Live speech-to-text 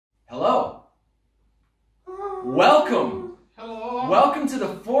Welcome! Hello! Welcome to the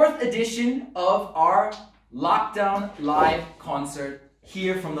 4th edition of our Lockdown Live concert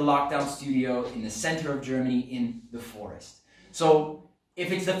here from the Lockdown studio in the center of Germany in the forest. So,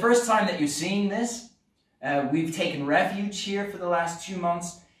 if it's the first time that you're seeing this, we've taken refuge here for the last 2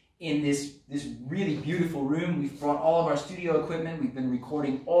 months in this really beautiful room. We've brought all of our studio equipment, we've been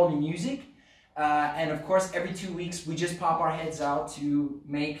recording all the music, and of course every 2 weeks we just pop our heads out to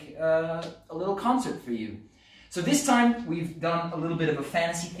make a little concert for you. So this time we've done a little bit of a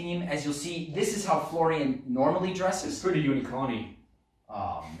fantasy theme. As you'll see, this is how Florian normally dresses. It's pretty unicorny.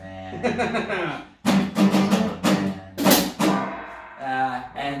 Oh man.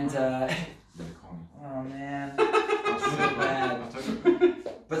 Oh man. So bad.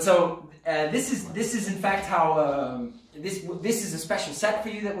 But so this is in fact how this is a special set for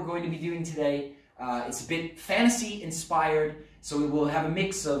you that we're going to be doing today. It's a bit fantasy inspired, so we will have a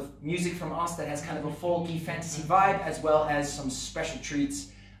mix of music from us that has kind of a folky fantasy vibe, as well as some special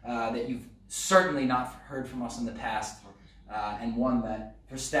treats that you've certainly not heard from us in the past, and one that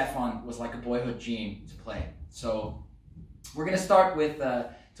for Stefan was like a boyhood dream to play. So we're going to start with,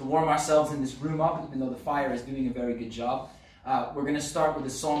 to warm ourselves in this room up, even though the fire is doing a very good job, we're going to start with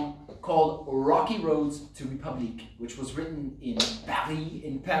a song called Rocky Roads to Republique, which was written in Paris,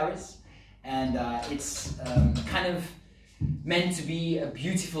 in Paris. And it's kind of meant to be a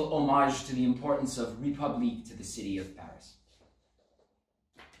beautiful homage to the importance of Republique to the city of Paris.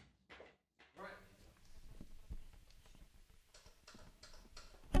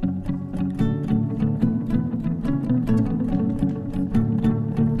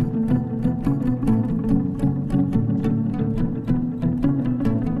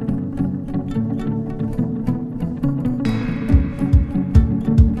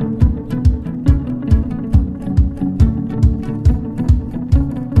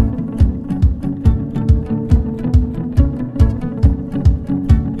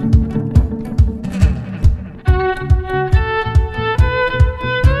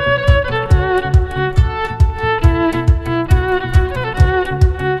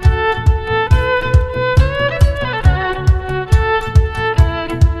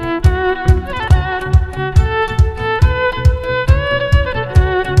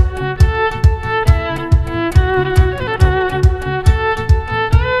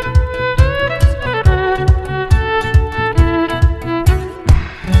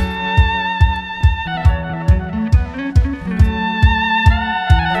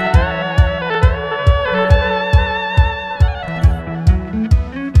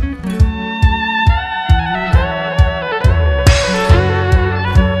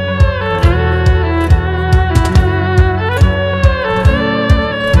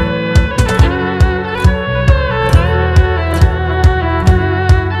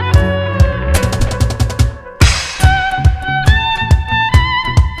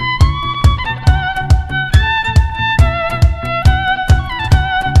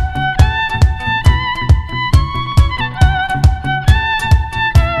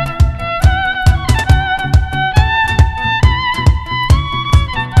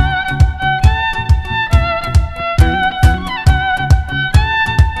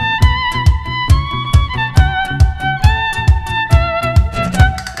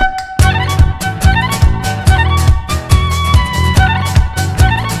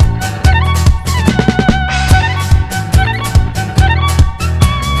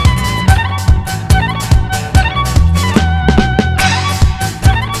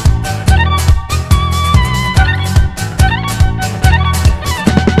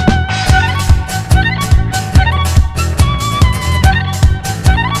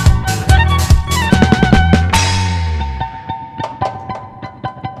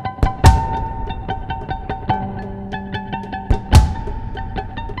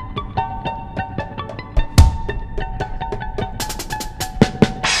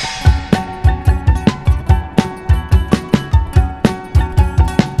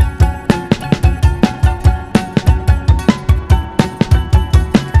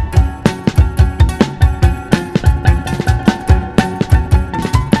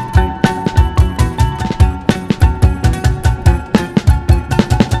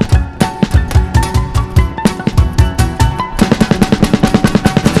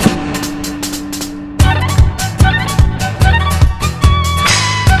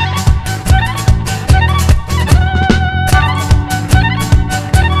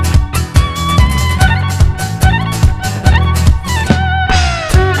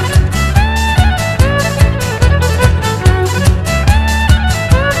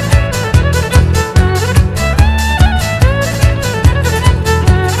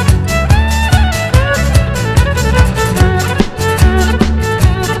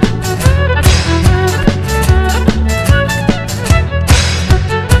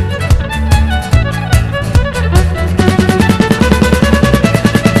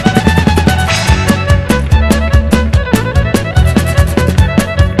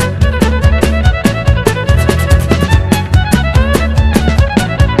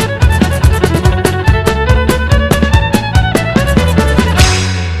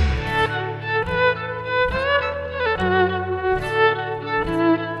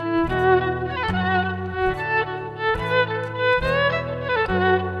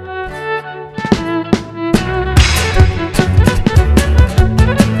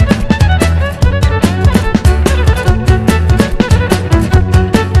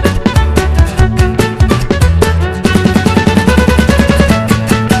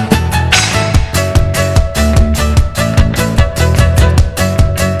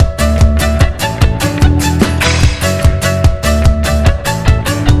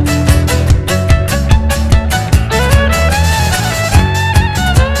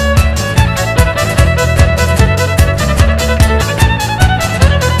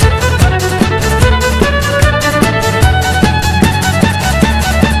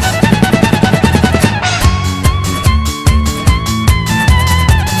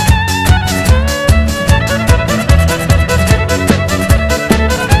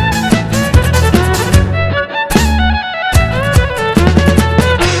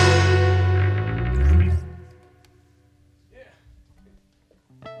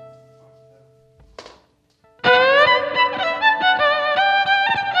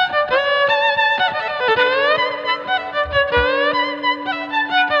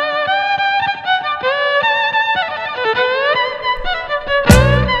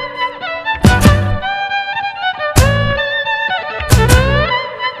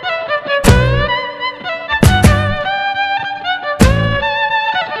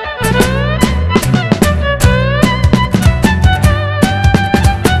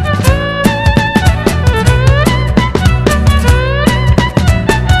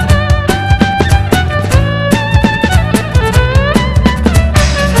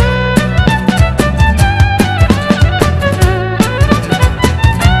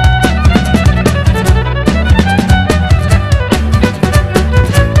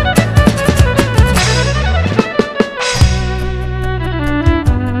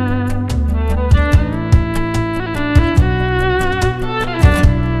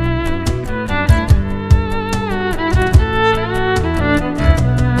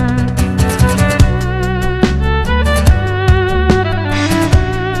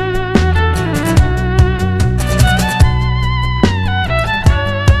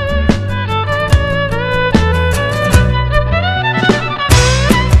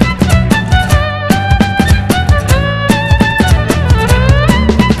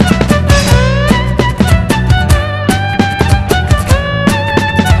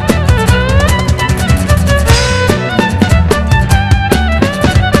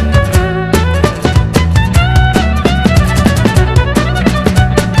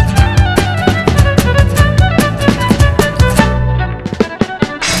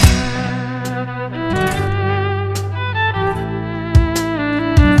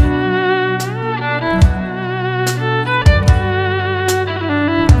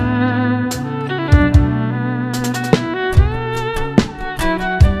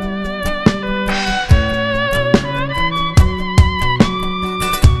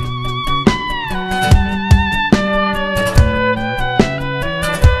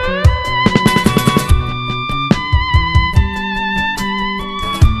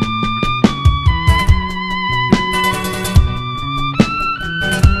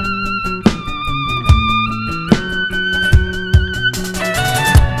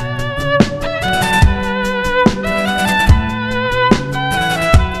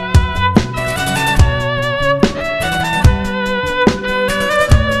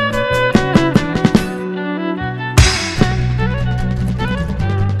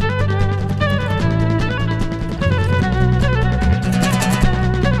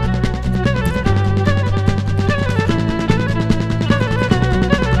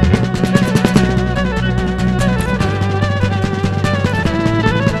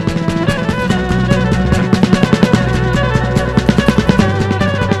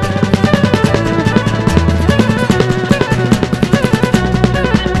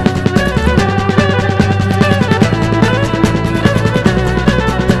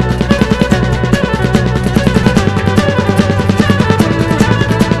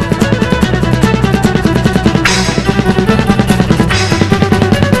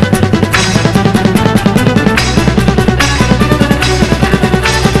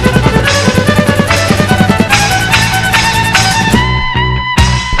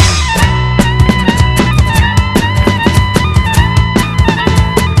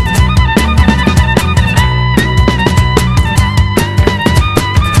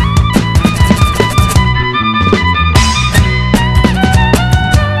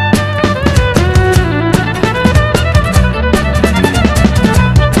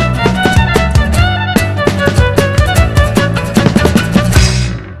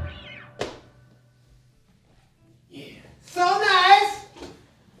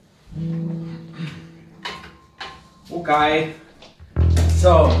 Hi.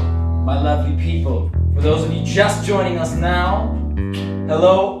 So, my lovely people, for those of you just joining us now,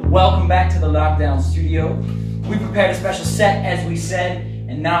 hello, welcome back to the Lockdown Studio. We prepared a special set, as we said,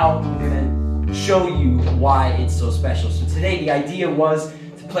 and now we're going to show you why it's so special. So today the idea was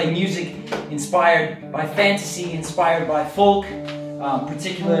to play music inspired by fantasy, inspired by folk,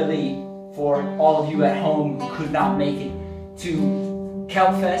 particularly for all of you at home who could not make it to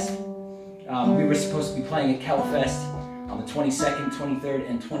Kelpfest. We were supposed to be playing at Kelpfest on the 22nd, 23rd,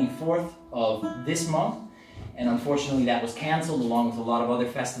 and 24th of this month, and unfortunately that was cancelled along with a lot of other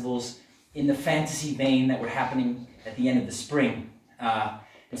festivals in the fantasy vein that were happening at the end of the spring. And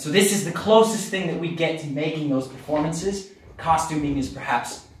so this is the closest thing that we get to making those performances. Costuming is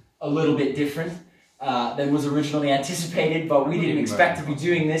perhaps a little bit different than was originally anticipated, but we didn't expect to be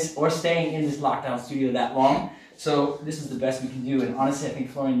doing this or staying in this lockdown studio that long. So this is the best we can do, and honestly I think,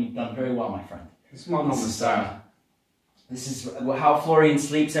 Florian, you've done very well, my friend. This is how Florian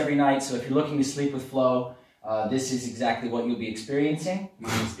sleeps every night, so if you're looking to sleep with Flo, this is exactly what you'll be experiencing.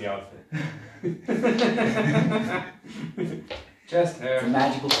 Minus the outfit. Just hair. It's a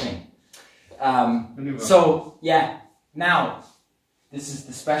magical thing. So, yeah, now, this is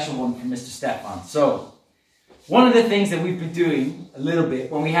the special one from Mr. Stefan. So, one of the things that we've been doing a little bit,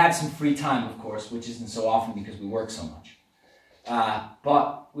 when we have some free time, of course, which isn't so often because we work so much,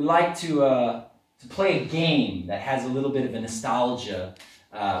 but we like to play a game that has a little bit of a nostalgia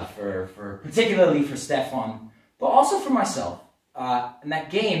particularly for Stefan, but also for myself. And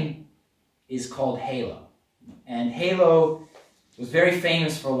that game is called Halo. And Halo was very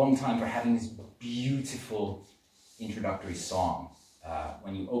famous for a long time for having this beautiful introductory song.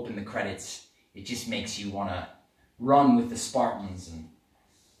 When you open the credits, it just makes you want to run with the Spartans and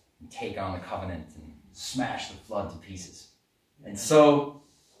take on the Covenant and smash the Flood to pieces. And so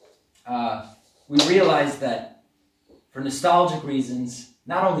we realized that for nostalgic reasons,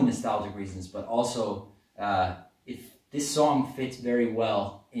 not only nostalgic reasons, but also if this song fits very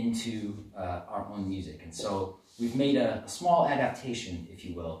well into our own music. And so we've made a small adaptation, if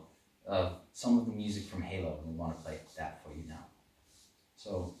you will, of some of the music from Halo, and we want to play that for you now.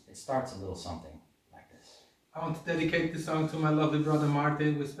 So it starts a little something like this. I want to dedicate this song to my lovely brother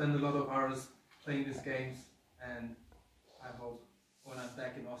Martin. We spend a lot of hours playing these games, and I hope when I'm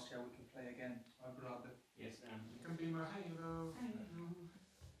back in Austria we can play again, my brother. Yes, and you can be my hero.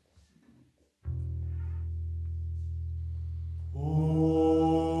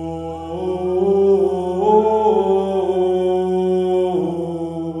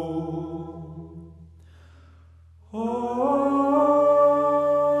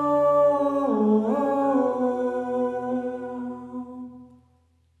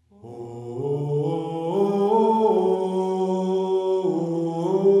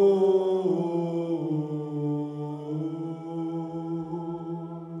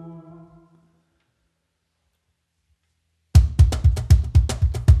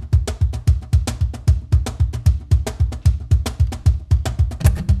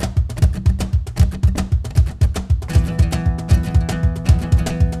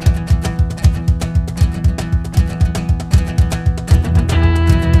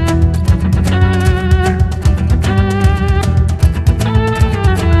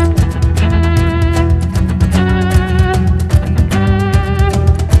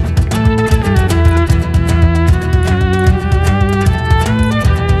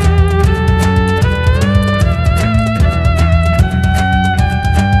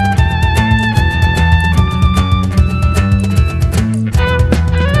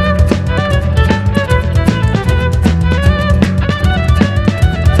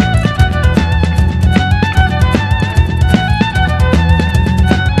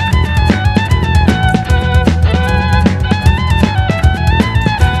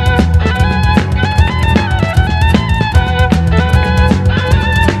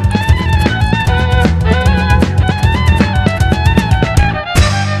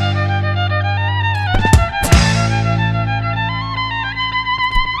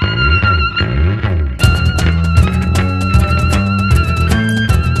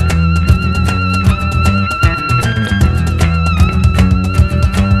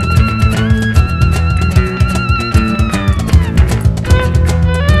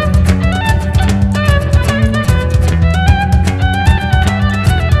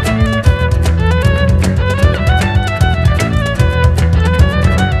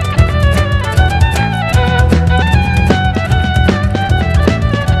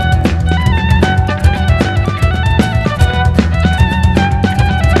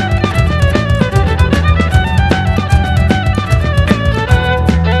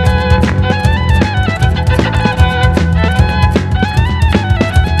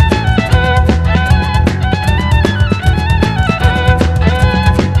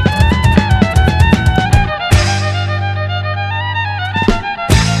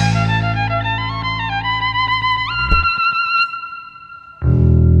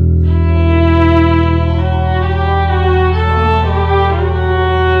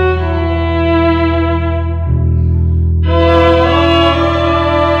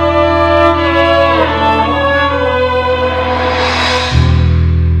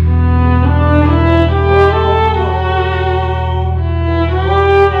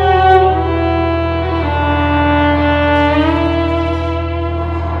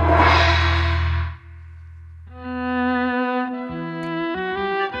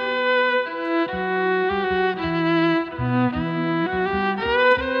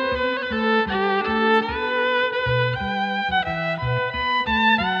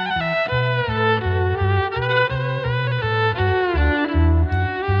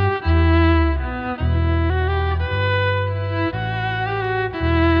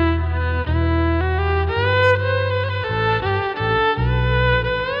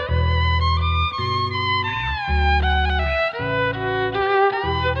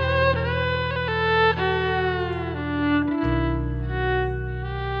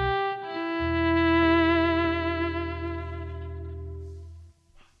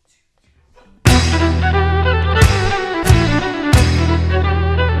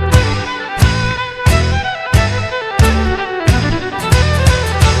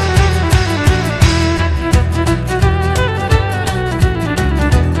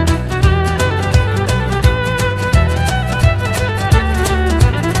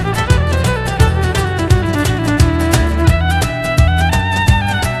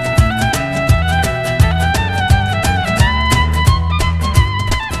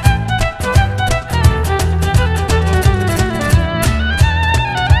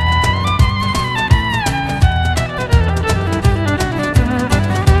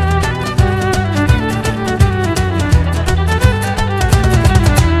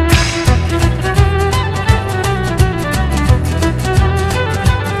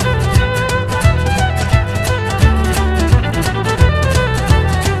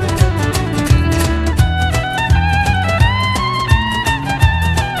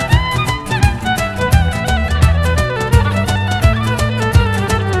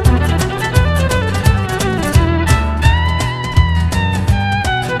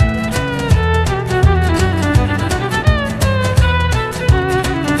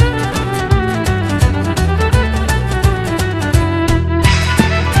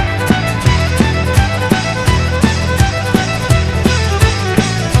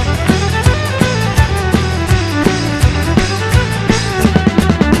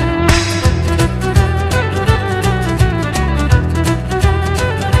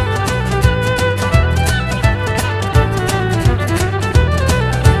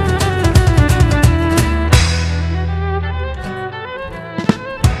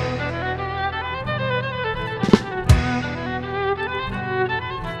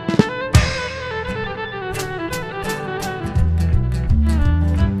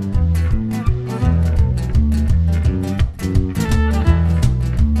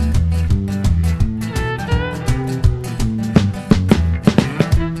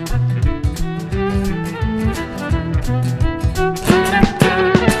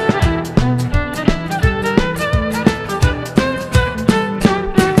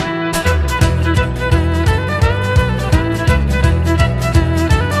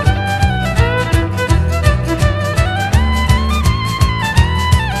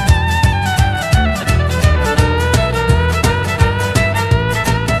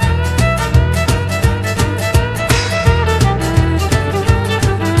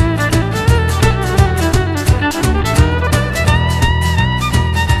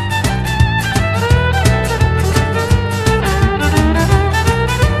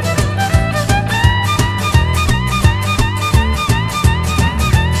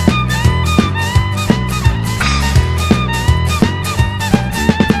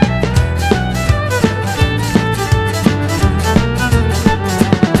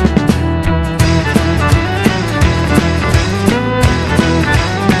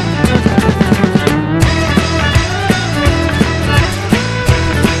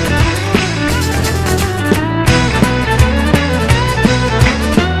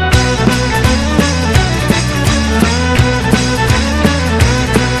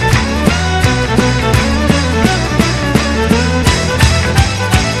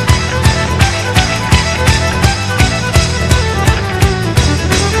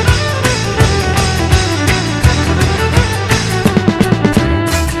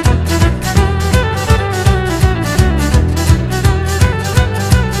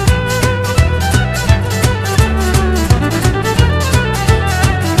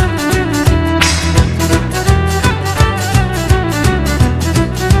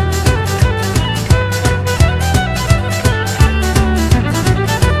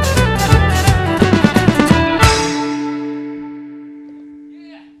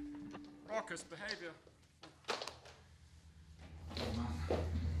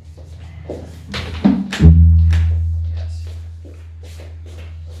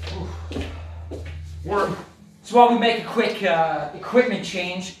 So while we make a quick equipment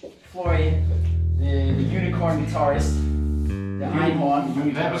change, Florian, the unicorn guitarist, the Einhorn.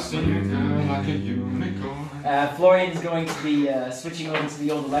 You've never seen a girl like a unicorn. Florian is going to be switching over to the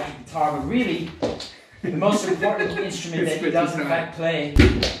old electric guitar, but really, the most important instrument that he does in fact play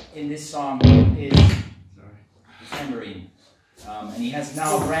in this song is the tambourine. And he has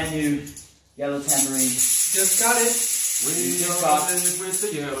now a brand new yellow tambourine. Just got it. We just are got live with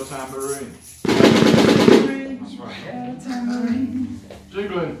the yellow tambourine. That's right. Yellow tambourine.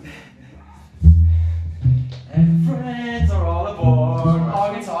 Jiggling. And friends are all aboard.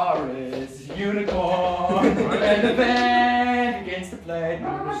 Our guitarist, unicorn, and the band begins to play.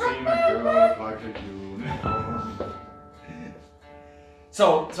 Never seen a girl like a unicorn.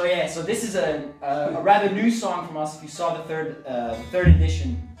 So this is a rather new song from us. If you saw the third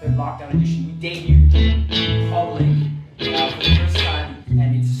edition, third lockdown edition, we debuted in public for the first time,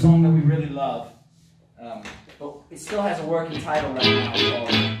 and it's a song that we really love. But it still has a working title right now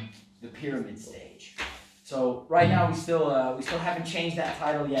called "The Pyramid Stage." So right now we still haven't changed that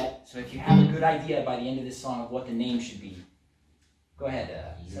title yet. So if you have a good idea by the end of this song of what the name should be, go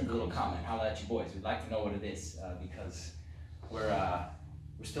ahead, send a little comment. Holla at you boys. We'd like to know what it is because we're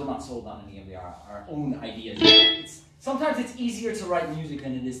still not sold on any of our own ideas. Sometimes it's easier to write music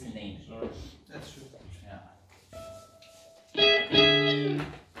than it is to name it. Sorry. That's true.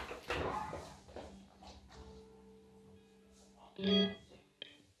 Yeah.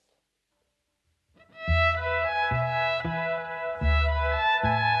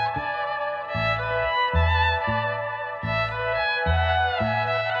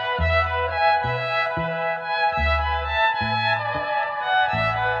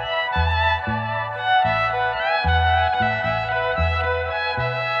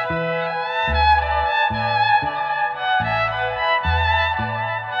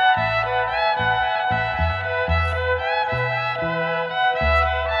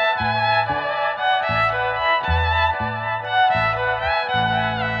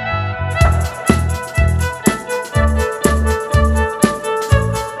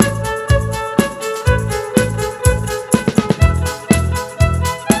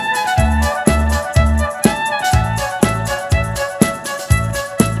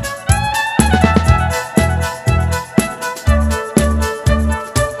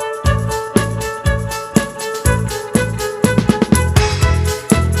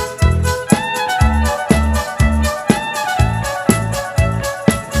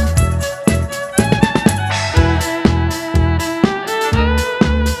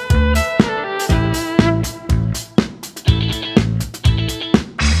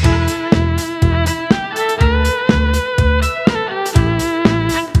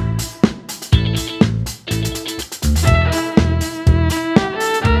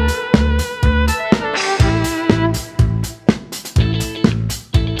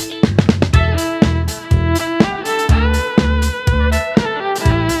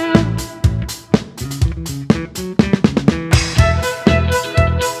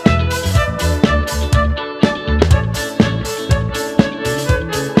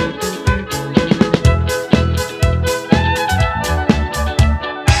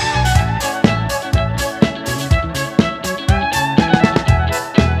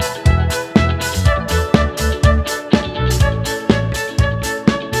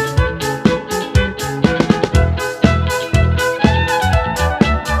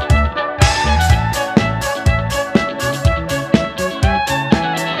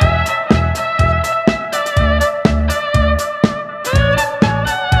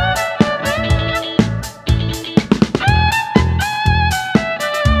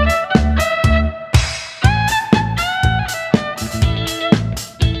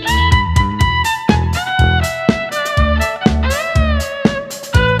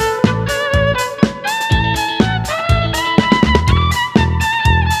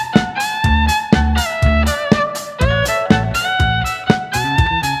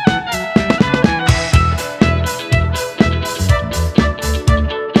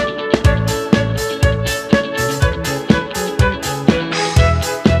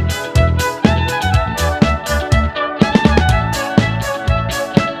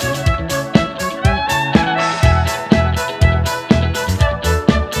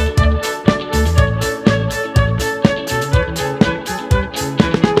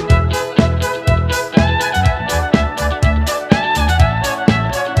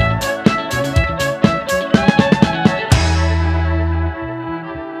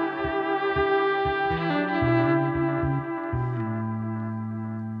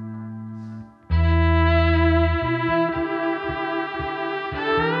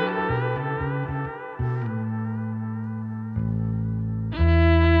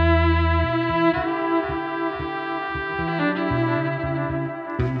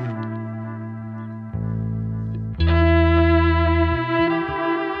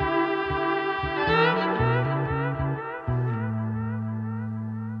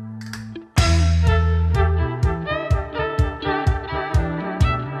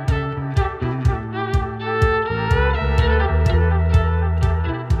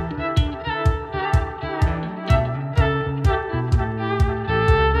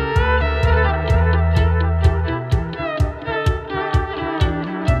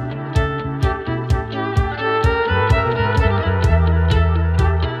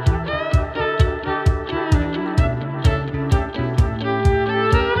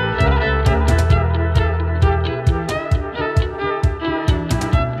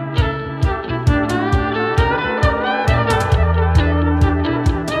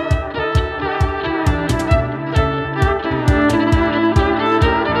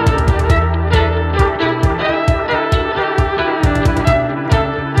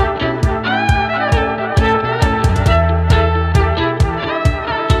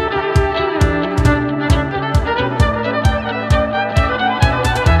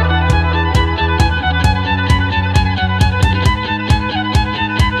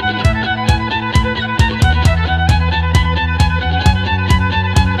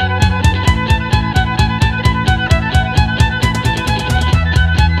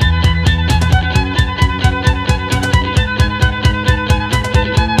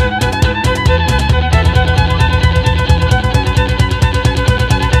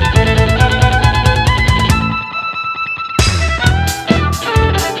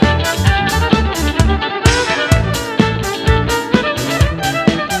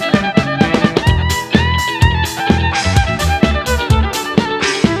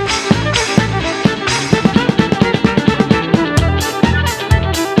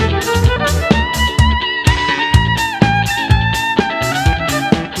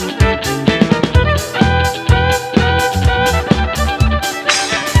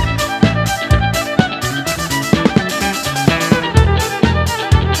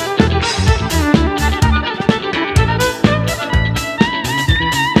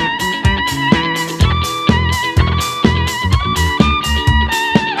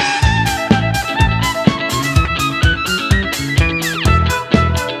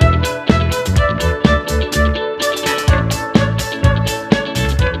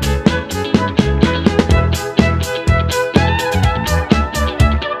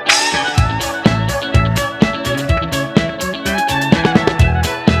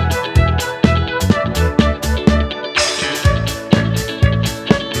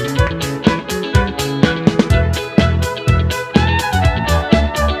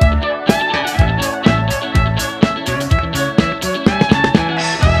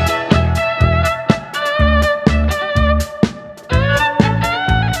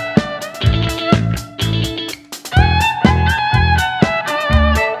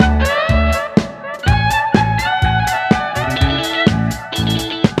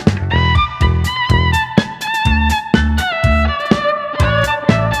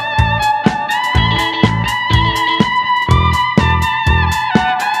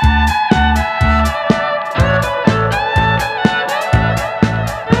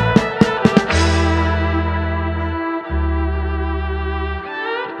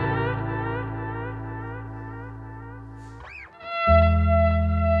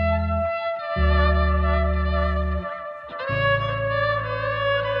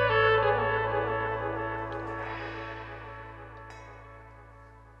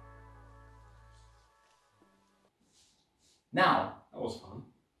 Now, That was fun.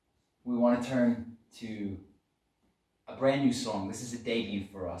 we want to turn to a brand new song. This is a debut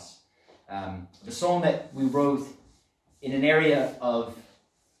for us. The song that we wrote in an area of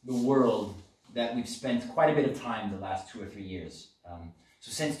the world that we've spent quite a bit of time the last 2 or 3 years.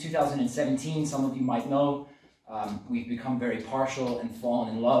 So since 2017, some of you might know, we've become very partial and fallen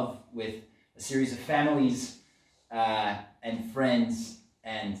in love with a series of families and friends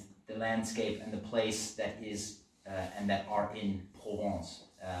and the landscape and the place that is and that are in Provence.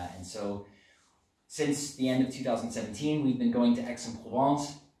 And so since the end of 2017, we've been going to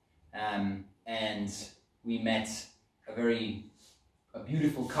Aix-en-Provence, and we met a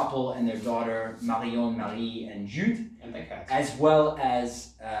beautiful couple and their daughter, Marion, Marie, and Jude, And the cat. as well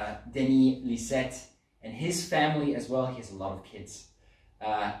as Denis Lisette and his family as well. He has a lot of kids.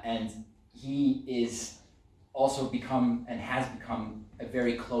 And he is also become and has become a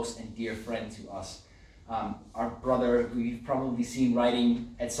very close and dear friend to us. Our brother, who you've probably seen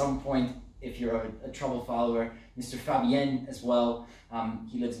writing at some point, if you're a Trouble follower, Mr. Fabien as well.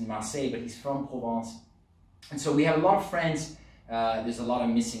 He lives in Marseille, but he's from Provence. And so we have a lot of friends. There's a lot of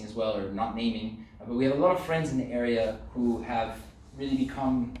missing as well, or not naming, but we have a lot of friends in the area who have really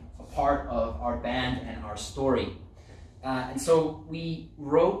become a part of our band and our story. And so we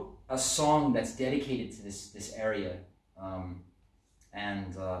wrote a song that's dedicated to this area,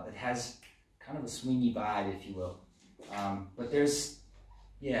 and it has kind of a swingy vibe, if you will. But there's,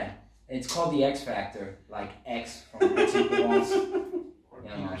 yeah, it's called the X Factor, like X from Aix-en-Provence, Or you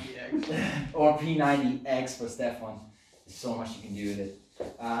know, P90X. or P90X for Stefan. There's so much you can do with it.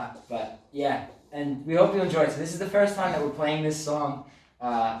 But yeah, and we hope you enjoy it. So this is the first time that we're playing this song.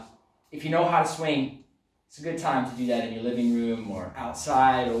 If you know how to swing, it's a good time to do that in your living room or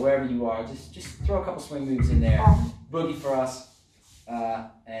outside or wherever you are. Just throw a couple swing moves in there. Boogie for us.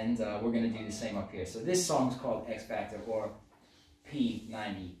 And we're going to do the same up here. So this song is called X Factor, or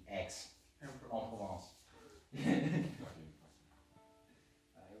P90X en Provence. Here we go.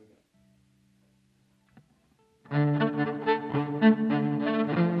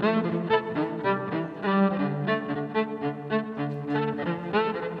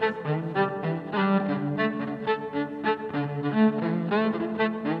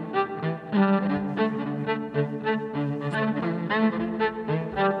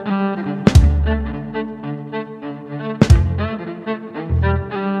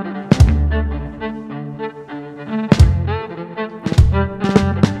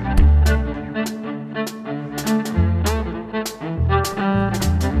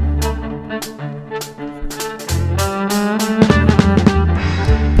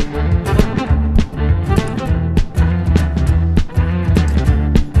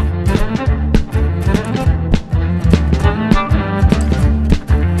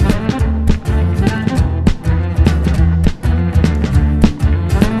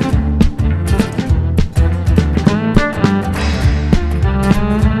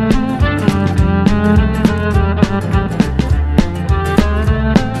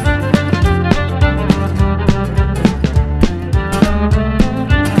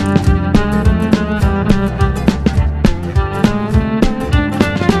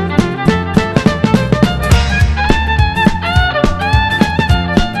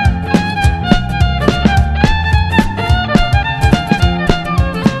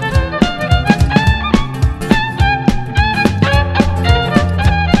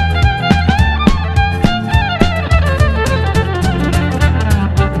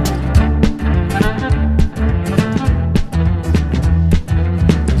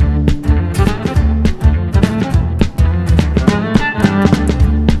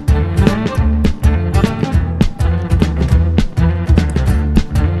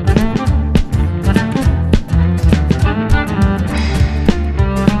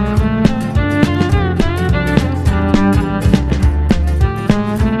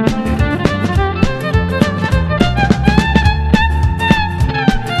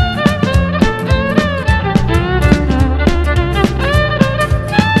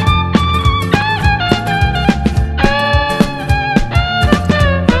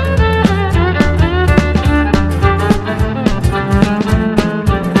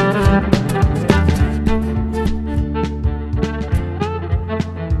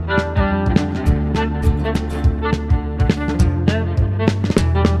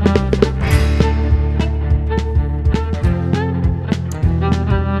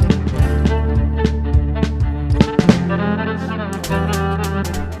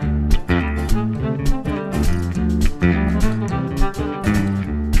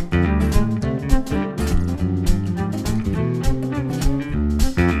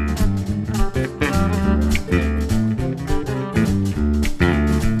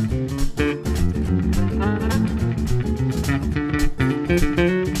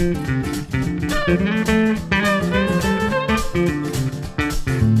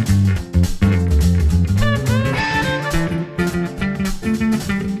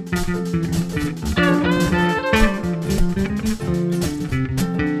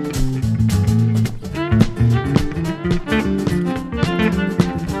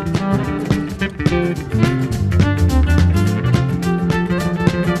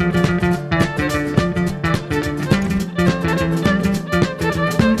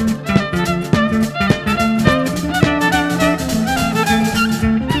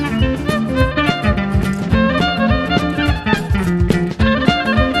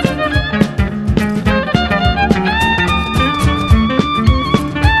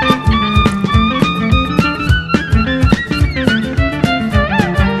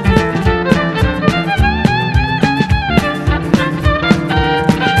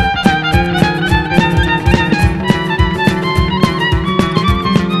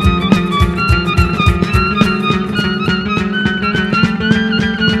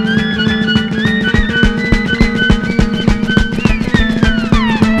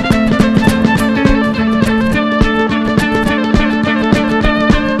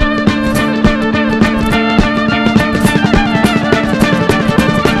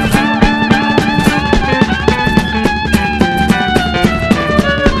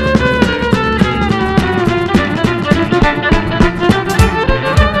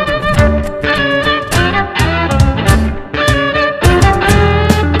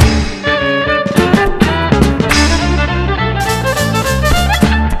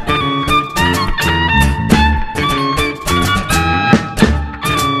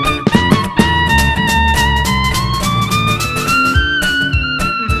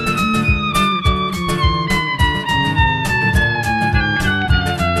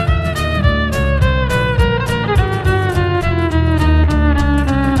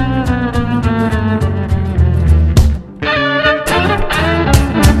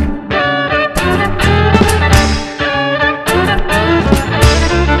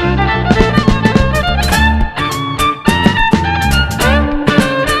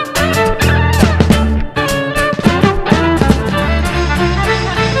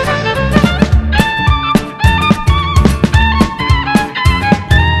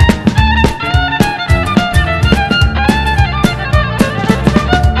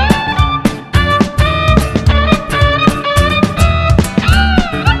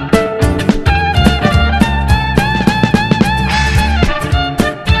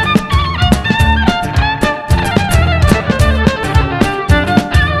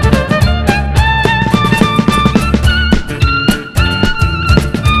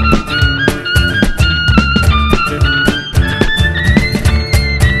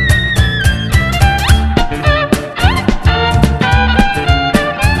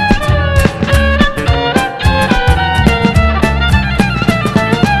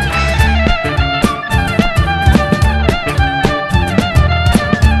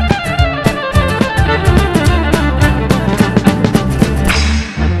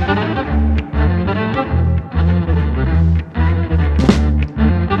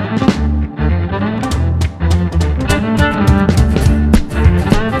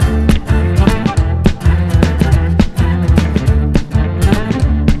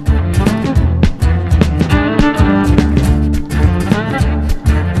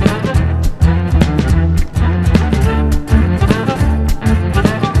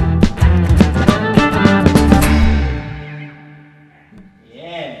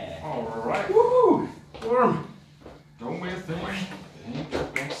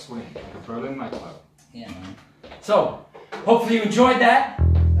 So, hopefully you enjoyed that.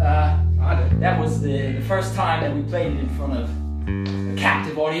 That was the first time that we played it in front of a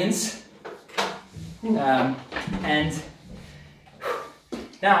captive audience. And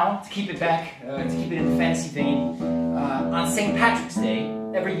now, to keep it back, to keep it in the fantasy vein, on St. Patrick's Day,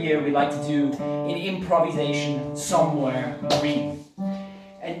 every year we like to do an improvisation somewhere marine.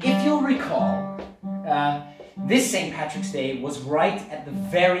 And if you'll recall, this St. Patrick's Day was right at the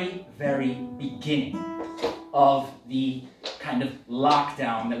very, very beginning of the kind of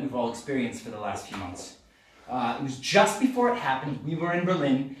lockdown that we've all experienced for the last few months. It was just before it happened. We were in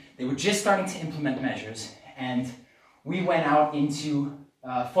Berlin. They were just starting to implement measures, and we went out into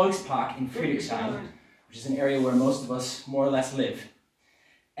Volkspark in Friedrichshain, which is an area where most of us more or less live.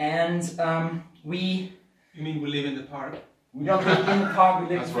 And we... You mean we live in the park? We don't live in the park, we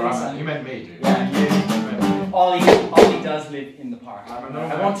live in Friedrichshain. You meant me, dude. Yeah, Ollie does live in the park.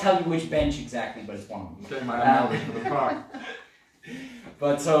 I won't tell you which bench exactly, but it's one of them. Getting my own for the park.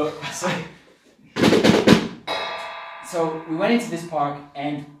 But so we went into this park,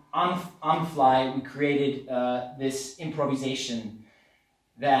 and on the fly we created this improvisation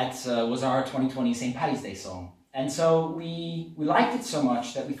that was our 2020 St. Paddy's Day song. And so we liked it so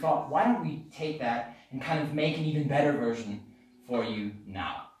much that we thought, why don't we take that and kind of make an even better version for you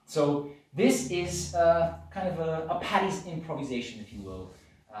now. So this is kind of a Paddy's improvisation, if you will,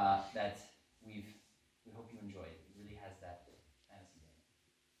 that we hope you enjoy it. It really has that fantasy in it.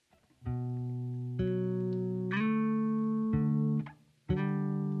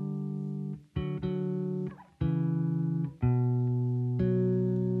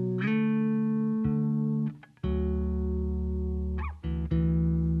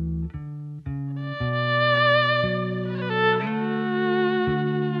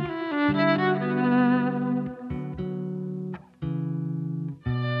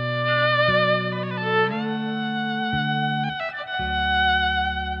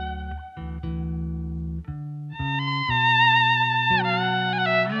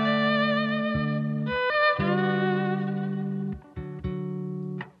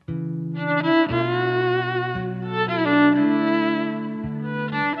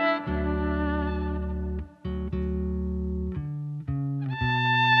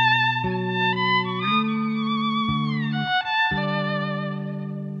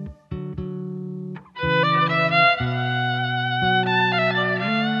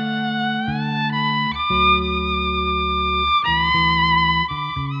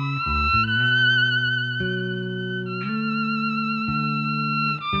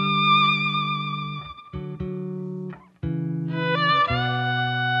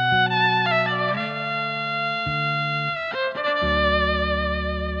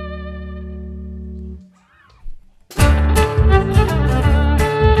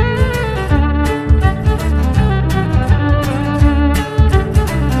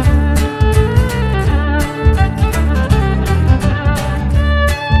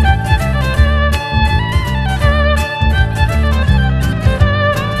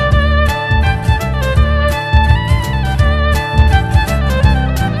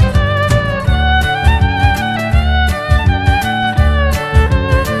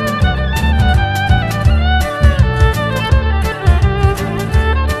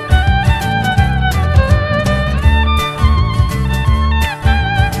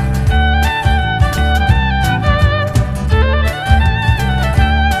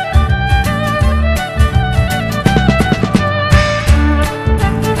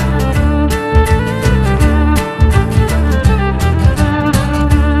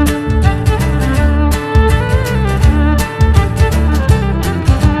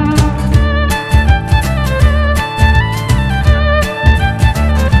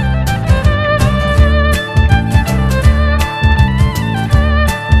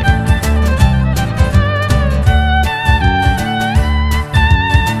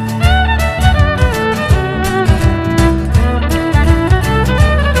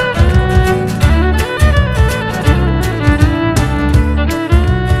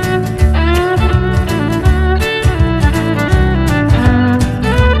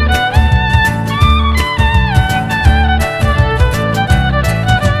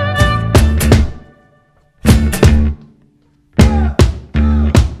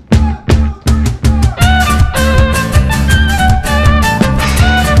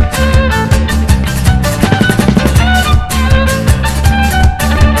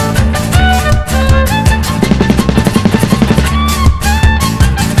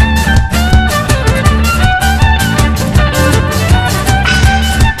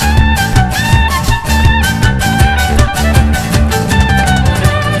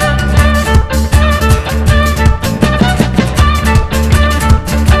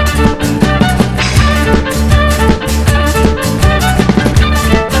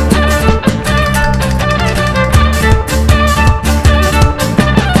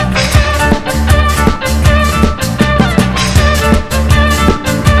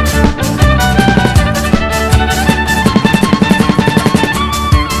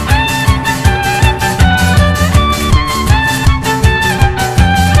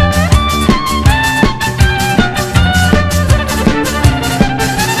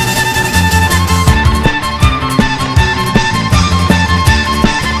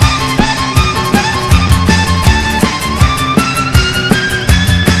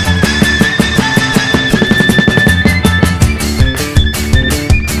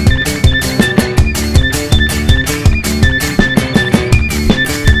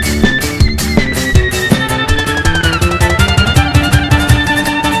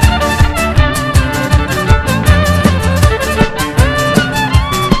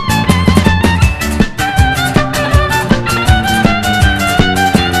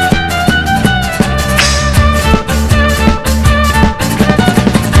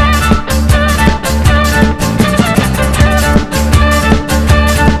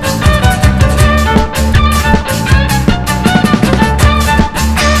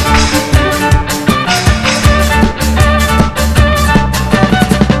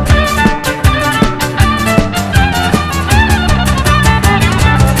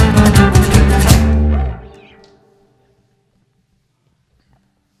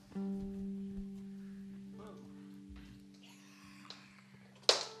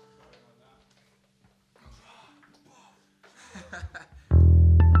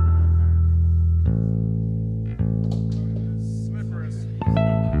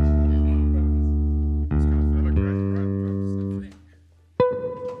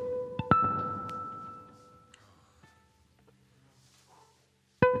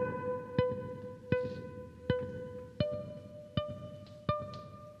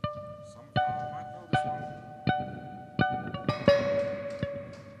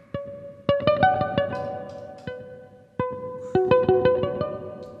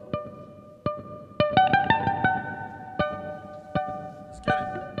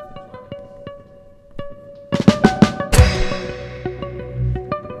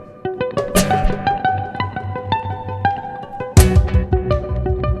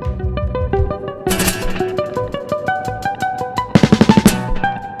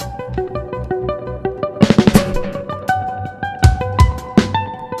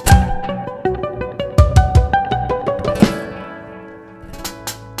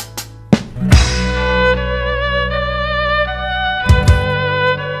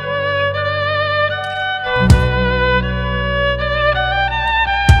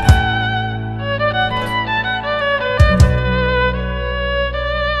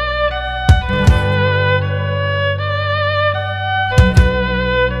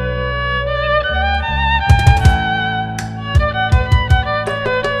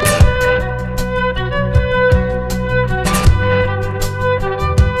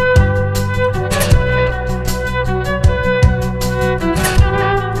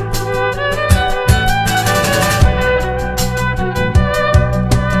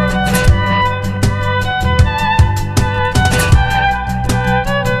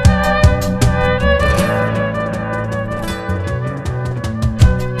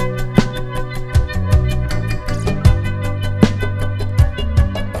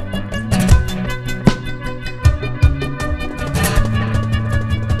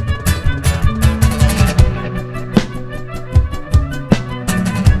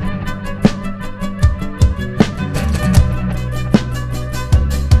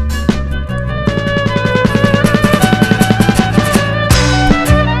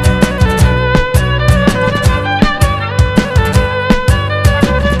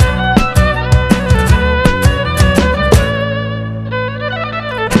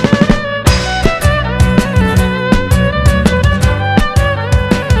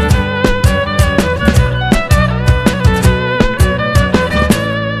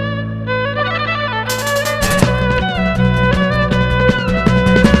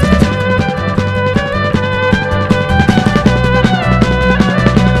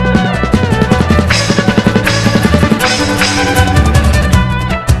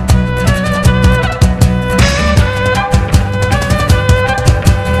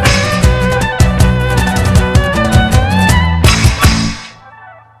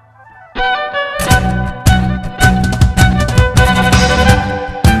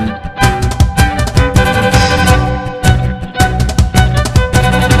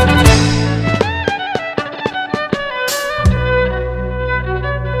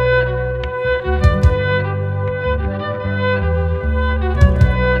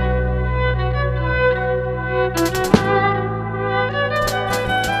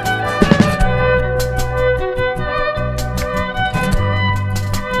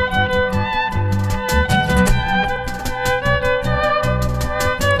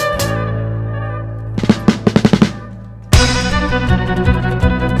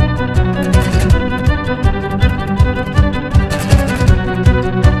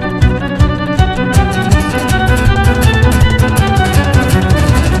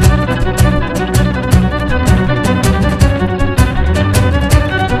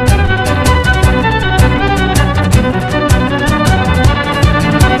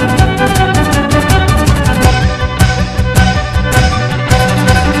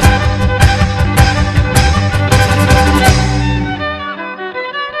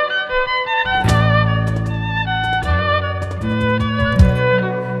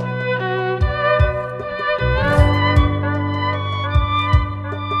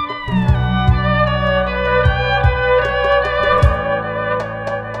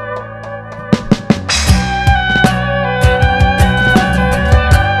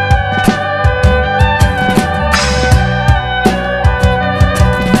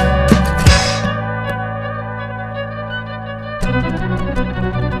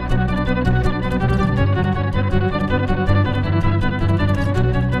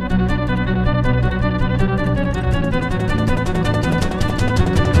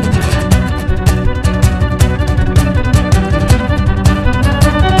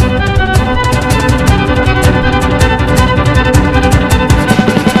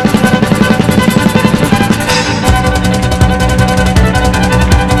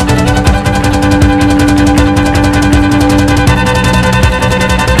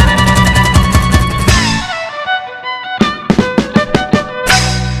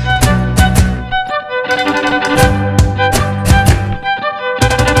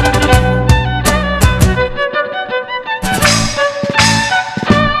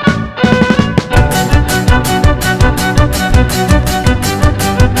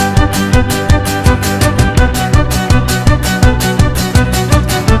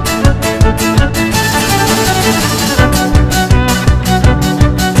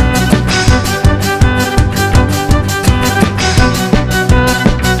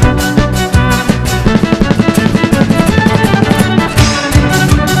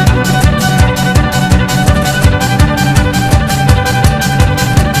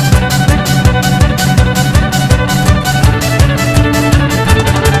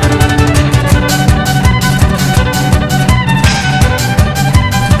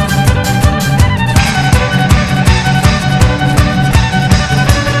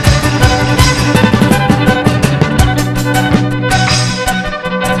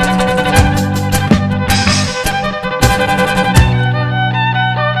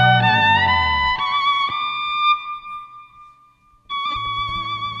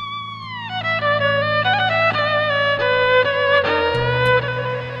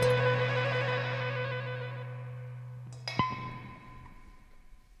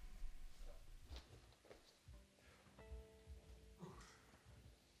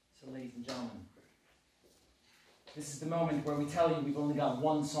 ladies and gentlemen. This is the moment where we tell you we've only got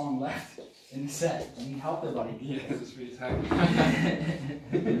one song left in the set. You need help there, buddy. Yes, it's really tight.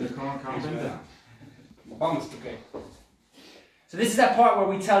 Det kan vänta. Okay. So this is that part where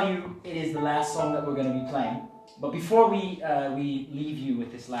we tell you it is the last song that we're going to be playing. But before we leave you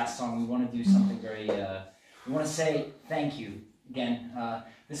with this last song, we want to do something very... we want to say thank you again.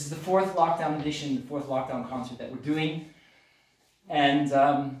 This is the 4th lockdown edition, the 4th lockdown concert that we're doing. And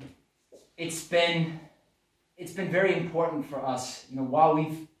it's been very important for us. You know, while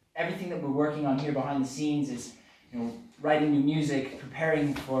everything that we're working on here behind the scenes is, you know, writing new music,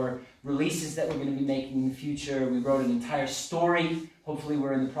 preparing for releases that we're going to be making in the future. We wrote an entire story. Hopefully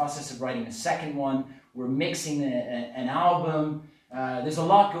we're in the process of writing a second one. We're mixing an album. There's a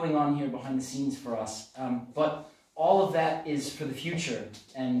lot going on here behind the scenes for us. But all of that is for the future.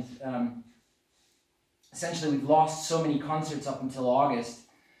 And essentially we've lost so many concerts up until August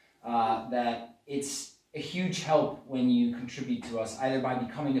that it's a huge help when you contribute to us, either by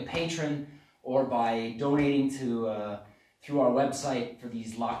becoming a patron or by donating to through our website for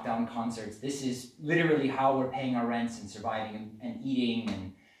these lockdown concerts. This is literally how we're paying our rents and surviving and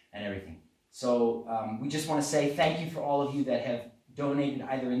eating and everything. So we just want to say thank you for all of you that have donated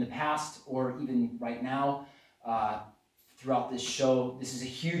either in the past or even right now throughout this show. This is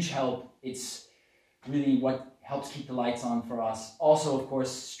a huge help. It's really what helps keep the lights on for us. Also, of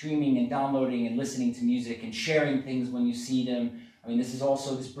course, streaming and downloading and listening to music and sharing things when you see them. I mean, this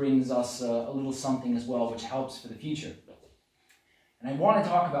brings us a little something as well, which helps for the future. And I want to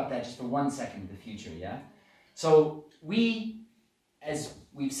talk about that just for 1 second, the future, yeah? So we, as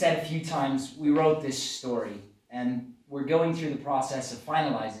we've said a few times, we wrote this story, and we're going through the process of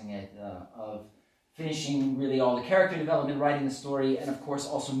finalizing it, of finishing really all the character development, writing the story, and of course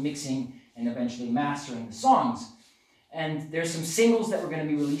also mixing and eventually mastering the songs. And there's some singles that we're going to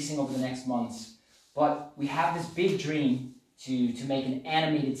be releasing over the next months, but we have this big dream to make an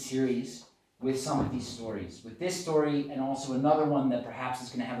animated series with some of these stories. With this story and also another one that perhaps is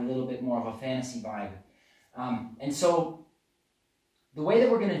going to have a little bit more of a fantasy vibe. And so the way that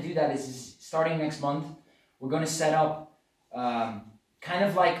we're going to do that is starting next month, we're going to set up kind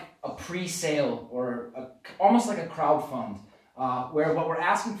of like a pre-sale or almost like a crowdfund, where what we're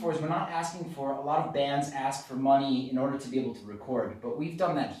asking for is we're not asking for, a lot of bands ask for money in order to be able to record, but we've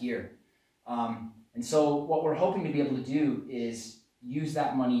done that here. And so what we're hoping to be able to do is use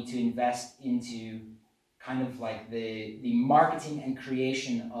that money to invest into kind of like the marketing and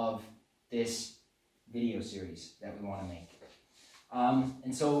creation of this video series that we want to make.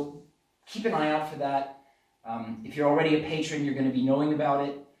 And so keep an eye out for that. If you're already a patron, you're going to be knowing about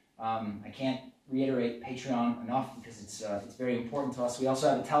it. I can't reiterate Patreon enough because it's very important to us. We also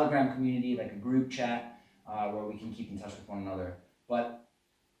have a Telegram community, like a group chat, where we can keep in touch with one another. But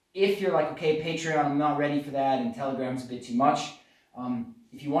if you're like, okay, Patreon, I'm not ready for that, and Telegram's a bit too much,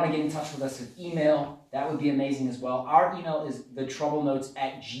 if you want to get in touch with us with email, that would be amazing as well. Our email is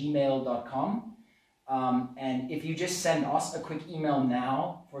thetroublenotes@gmail.com. And if you just send us a quick email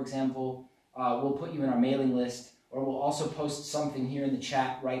now, for example, we'll put you in our mailing list, or we'll also post something here in the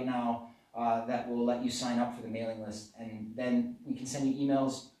chat right now that will let you sign up for the mailing list. And then we can send you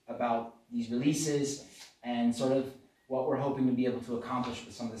emails about these releases and sort of what we're hoping to be able to accomplish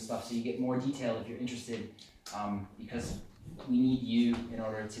with some of this stuff, so you get more detail if you're interested, because we need you in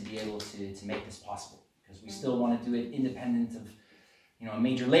order to be able to make this possible, because we still want to do it independent of, you know, a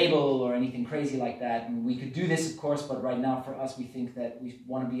major label or anything crazy like that. And we could do this, of course, but right now for us, we think that we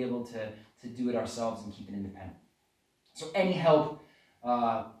want to be able to do it ourselves and keep it independent. So any help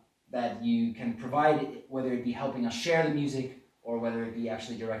that you can provide, whether it be helping us share the music or whether it be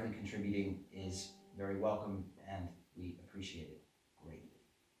actually directly contributing, is very welcome, and we appreciate it greatly.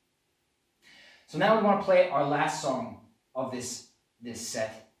 So now we want to play our last song of this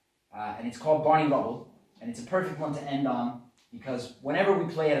set, and it's called Barney Rubble, and it's a perfect one to end on, because whenever we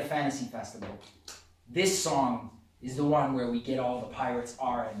play at a fantasy festival, this song is the one where we get all the pirates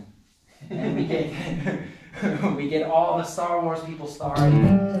and we get we get all the Star Wars people starring,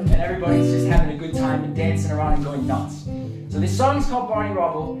 and everybody's just having a good time and dancing around and going nuts. So this song is called Barney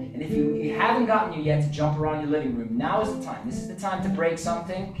Rubble, and if you haven't gotten you yet to jump around your living room, now is the time. This is the time to break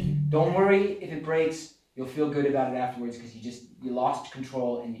something. Don't worry if it breaks. You'll feel good about it afterwards, because you lost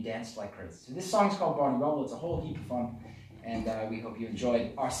control and you danced like crazy. So this song is called Barney Rubble. It's a whole heap of fun, and we hope you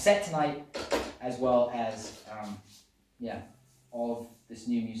enjoyed our set tonight, as well as all of this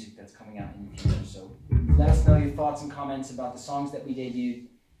new music that's coming out in the future. So let us know your thoughts and comments about the songs that we debuted,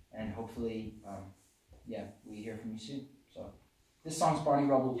 and hopefully, we hear from you soon. So this song's Barney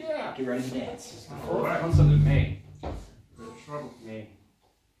Rubble. Yeah. Get ready to dance. All right. Concert in May. The trouble. May.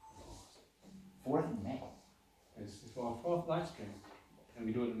 12th live stream. And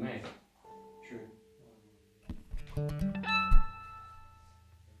we do it in May. True.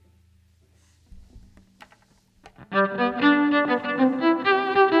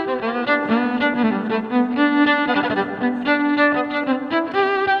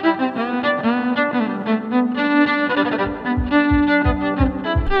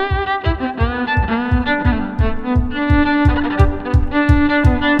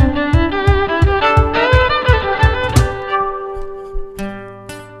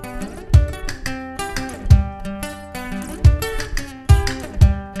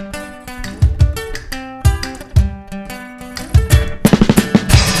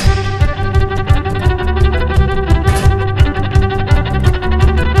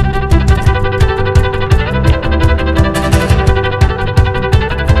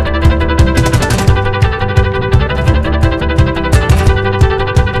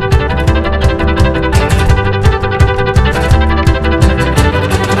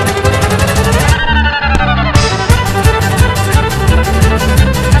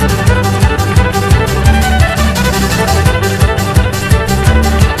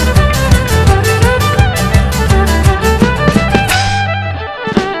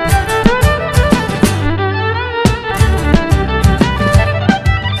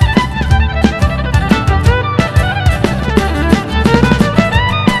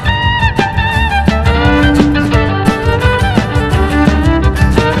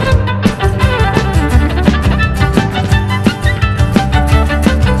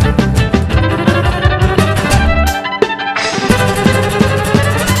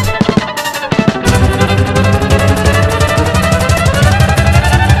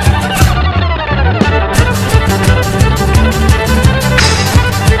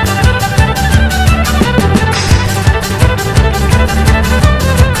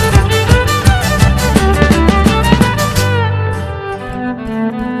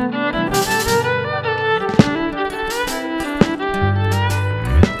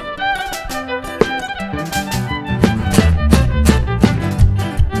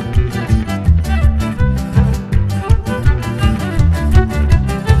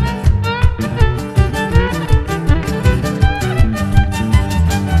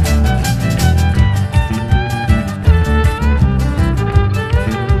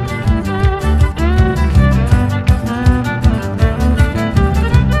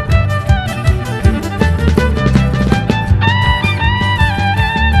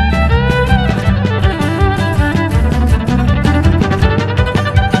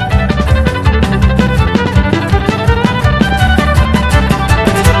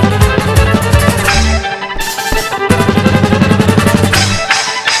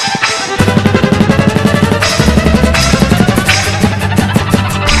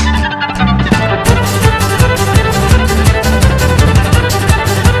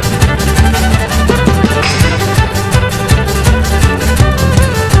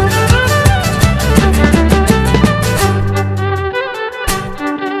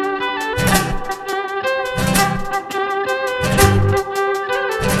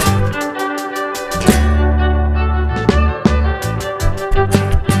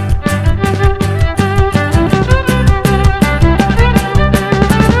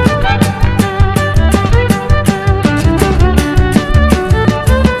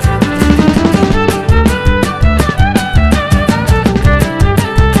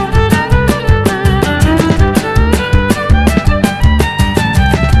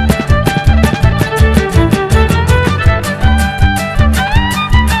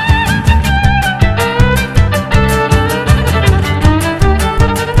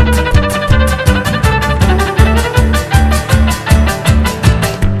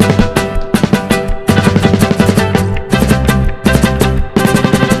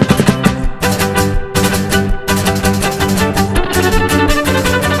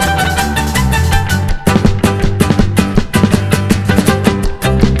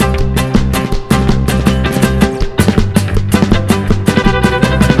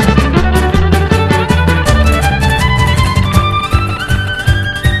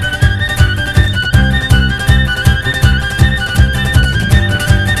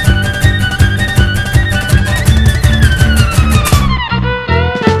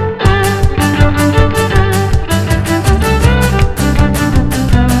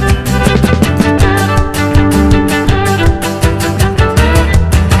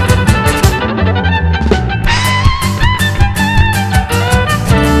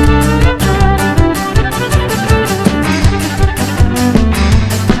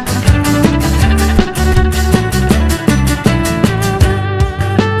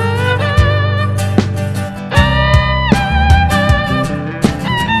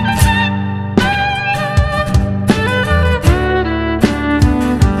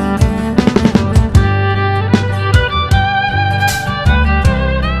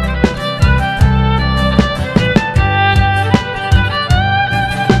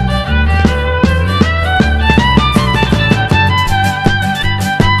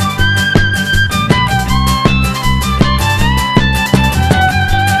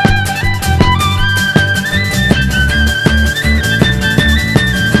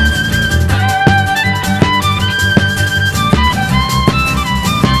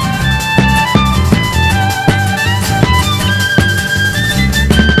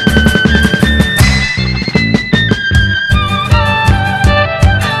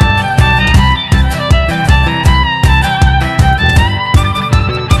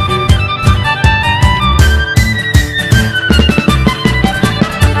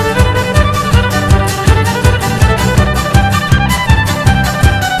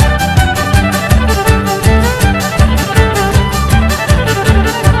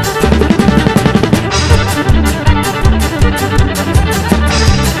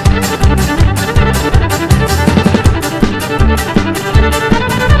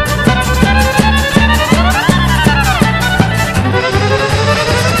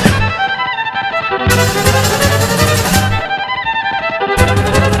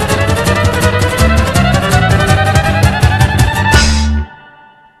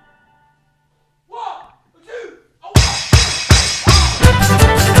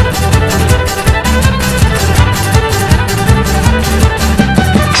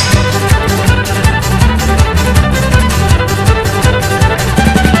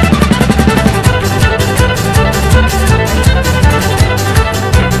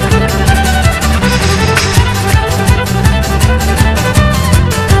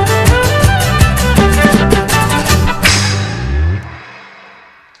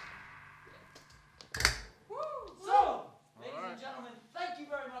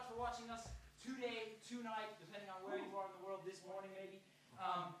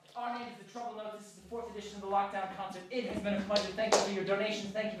 edition of the Lockdown Concert. It has been a pleasure. Thank you for your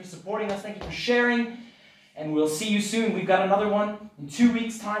donations. Thank you for supporting us. Thank you for sharing. And we'll see you soon. We've got another one in 2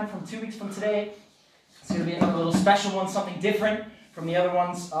 weeks' time, from 2 weeks from today. It's going to be another little special one, something different from the other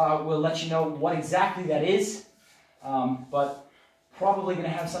ones. We'll let you know what exactly that is. But probably going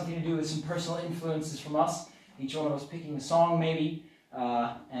to have something to do with some personal influences from us. Each one of us picking a song, maybe,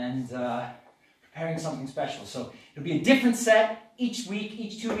 and preparing something special. So it'll be a different set each week,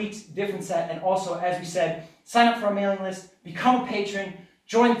 each 2 weeks, different set. And also, as we said, sign up for our mailing list, become a patron,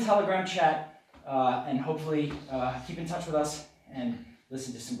 join the Telegram chat, and hopefully keep in touch with us and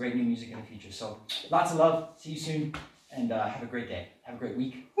listen to some great new music in the future. So lots of love. See you soon, and have a great day. Have a great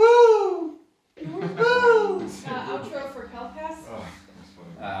week. Woo! Woo! Outro for Calfcast? Oh,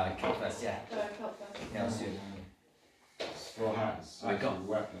 Calfest, yeah. Calfcast. Yeah, let's do it. straw hats. Alright, go.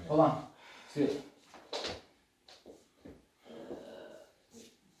 Weapon. Hold on. Let's do it.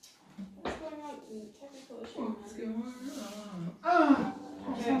 What's going on? Technical issue. What's going on?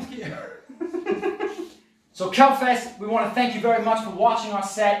 Thank you. So Kelfest, we want to thank you very much for watching our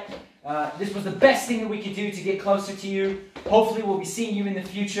set. This was the best thing that we could do to get closer to you. Hopefully we'll be seeing you in the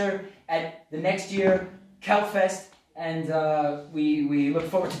future at the next year Kelfest, and we look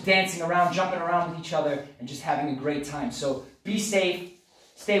forward to dancing around, jumping around with each other, and just having a great time. So be safe,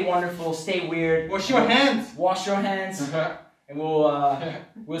 stay wonderful, stay weird. Wash your hands. Wash your hands, and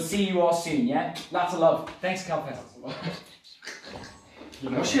we'll see you all soon. Yeah, lots of love. Thanks, Kelfest.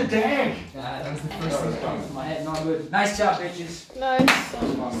 What's your dag? That was the first thing that comes to my head. Not good. Nice job, bitches. Nice.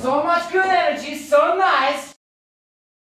 So much good energy. So nice.